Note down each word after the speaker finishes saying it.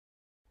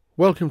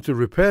Welcome to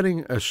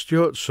repairing a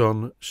Stuart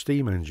Son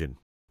steam engine.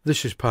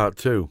 This is part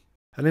 2,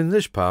 and in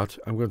this part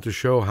I'm going to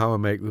show how I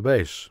make the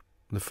base.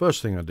 The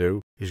first thing I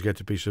do is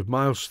get a piece of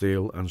mild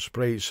steel and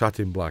spray it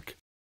satin black.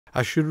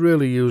 I should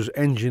really use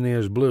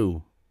engineer's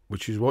blue,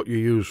 which is what you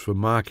use for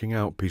marking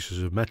out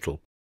pieces of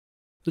metal.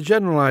 The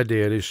general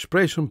idea is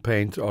spray some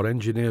paint or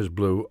engineer's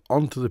blue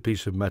onto the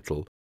piece of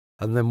metal,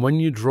 and then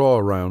when you draw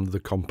around the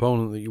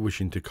component that you're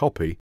wishing to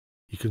copy,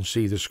 you can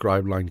see the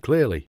scribe line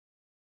clearly.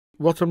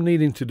 What I'm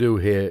needing to do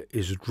here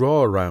is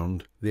draw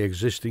around the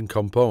existing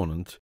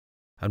component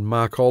and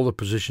mark all the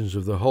positions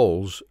of the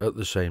holes at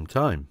the same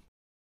time.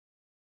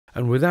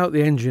 And without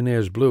the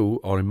engineer's blue,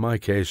 or in my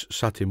case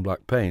satin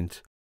black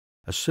paint,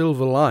 a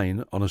silver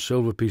line on a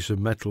silver piece of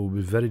metal will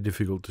be very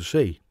difficult to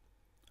see.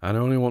 And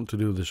I only want to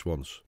do this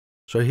once.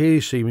 So here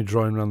you see me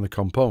drawing around the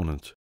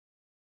component.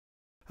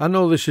 I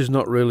know this is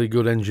not really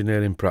good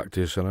engineering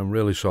practice, and I'm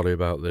really sorry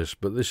about this,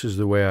 but this is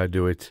the way I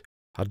do it.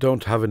 I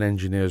don't have an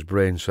engineer's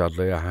brain,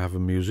 sadly. I have a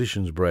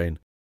musician's brain.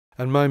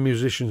 And my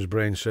musician's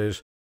brain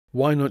says,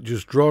 why not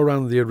just draw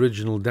around the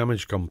original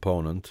damaged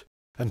component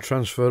and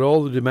transfer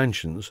all the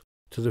dimensions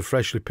to the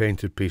freshly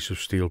painted piece of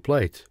steel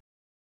plate?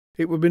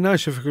 It would be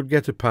nice if I could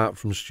get a part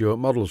from Stuart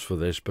Models for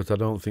this, but I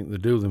don't think they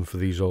do them for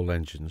these old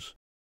engines.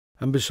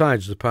 And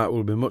besides, the part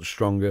will be much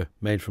stronger,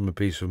 made from a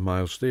piece of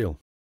mild steel.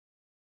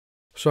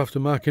 So after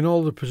marking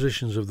all the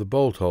positions of the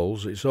bolt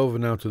holes, it's over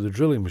now to the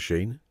drilling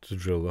machine to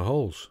drill the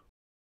holes.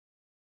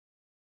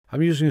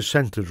 I'm using a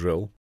centre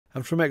drill,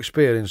 and from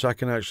experience I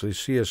can actually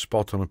see a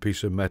spot on a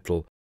piece of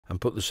metal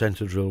and put the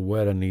centre drill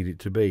where I need it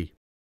to be.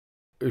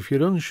 If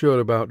you're unsure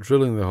about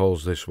drilling the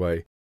holes this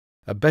way,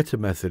 a better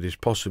method is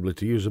possibly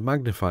to use a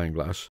magnifying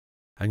glass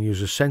and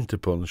use a centre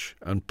punch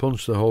and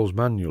punch the holes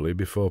manually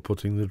before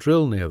putting the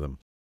drill near them.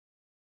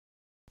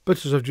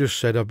 But as I've just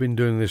said, I've been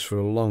doing this for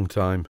a long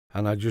time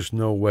and I just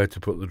know where to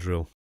put the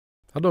drill.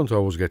 I don't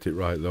always get it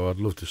right though. I'd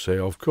love to say,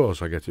 of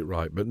course I get it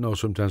right, but no,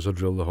 sometimes I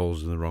drill the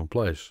holes in the wrong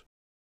place.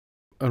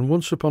 And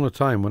once upon a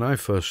time, when I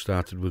first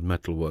started with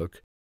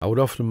metalwork, I would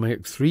often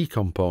make 3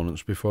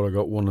 components before I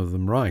got one of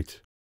them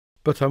right.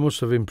 But I must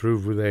have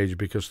improved with age,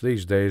 because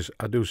these days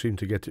I do seem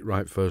to get it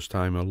right first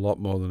time a lot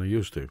more than I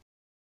used to.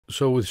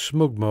 So with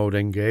smug mode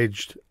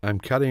engaged, I'm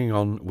carrying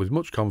on with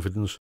much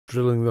confidence,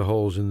 drilling the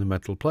holes in the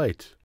metal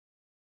plate.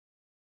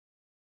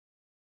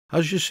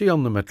 As you see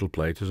on the metal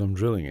plate as I'm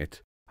drilling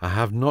it, I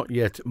have not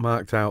yet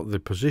marked out the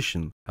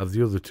position of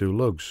the other 2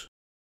 lugs.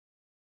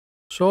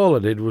 So all I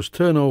did was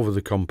turn over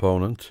the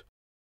component,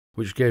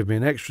 which gave me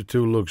an extra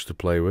 2 lugs to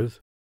play with,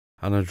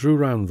 and I drew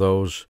round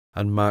those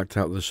and marked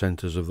out the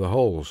centres of the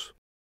holes.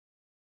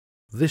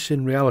 This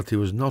in reality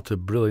was not a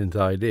brilliant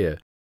idea,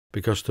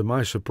 because to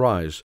my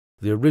surprise,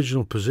 the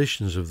original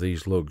positions of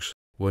these lugs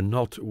were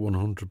not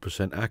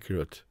 100%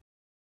 accurate.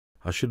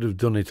 I should have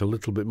done it a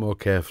little bit more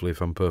carefully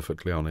if I'm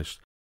perfectly honest,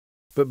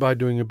 but by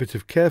doing a bit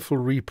of careful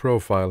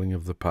reprofiling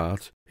of the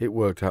part, it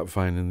worked out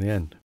fine in the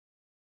end.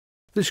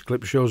 This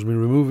clip shows me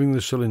removing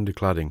the cylinder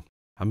cladding.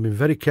 I'm being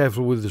very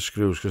careful with the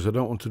screws because I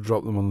don't want to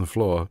drop them on the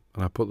floor,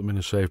 and I put them in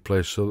a safe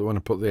place so that when I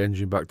put the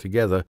engine back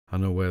together, I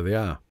know where they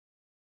are.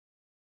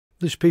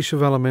 This piece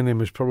of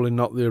aluminium is probably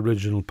not the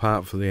original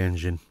part for the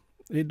engine.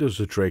 It does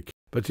the trick,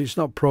 but it's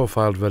not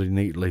profiled very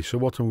neatly, so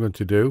what I'm going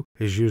to do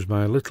is use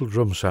my little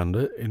drum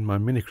sander in my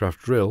Minicraft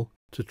drill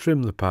to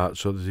trim the part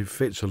so that it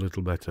fits a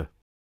little better.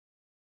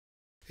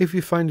 If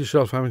you find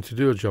yourself having to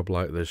do a job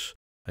like this,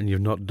 and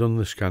you've not done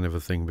this kind of a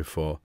thing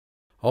before,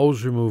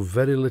 always remove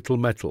very little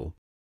metal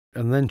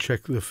and then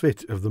check the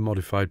fit of the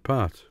modified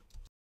part.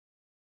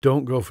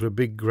 Don't go for a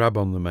big grab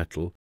on the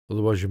metal,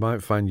 otherwise you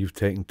might find you've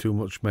taken too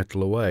much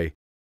metal away.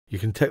 You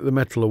can take the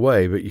metal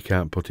away, but you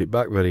can't put it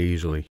back very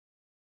easily.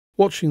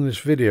 Watching this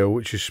video,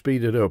 which is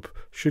speeded up,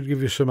 should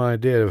give you some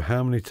idea of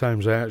how many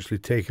times I actually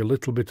take a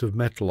little bit of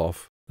metal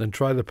off, then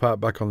try the part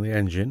back on the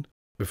engine,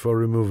 before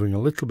removing a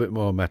little bit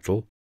more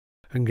metal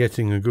and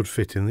getting a good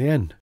fit in the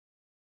end.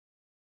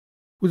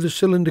 With the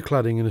cylinder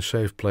cladding in a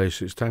safe place,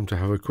 it's time to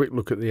have a quick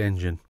look at the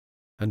engine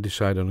and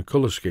decide on a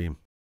colour scheme.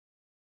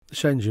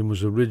 This engine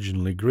was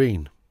originally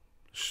green,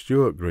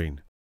 Stuart green,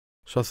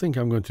 so I think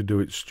I'm going to do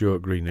it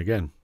Stuart green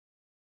again.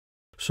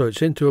 So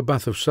it's into a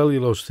bath of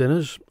cellulose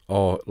thinners,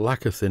 or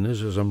lacquer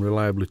thinners as I'm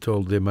reliably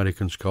told the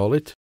Americans call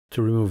it,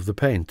 to remove the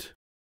paint.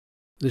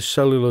 This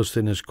cellulose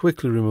thinners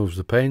quickly removes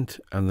the paint,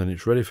 and then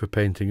it's ready for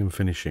painting and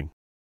finishing.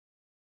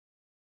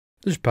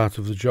 This part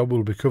of the job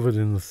will be covered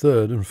in the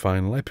 3rd and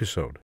final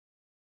episode.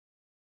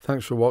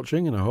 Thanks for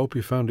watching, and I hope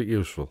you found it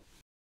useful.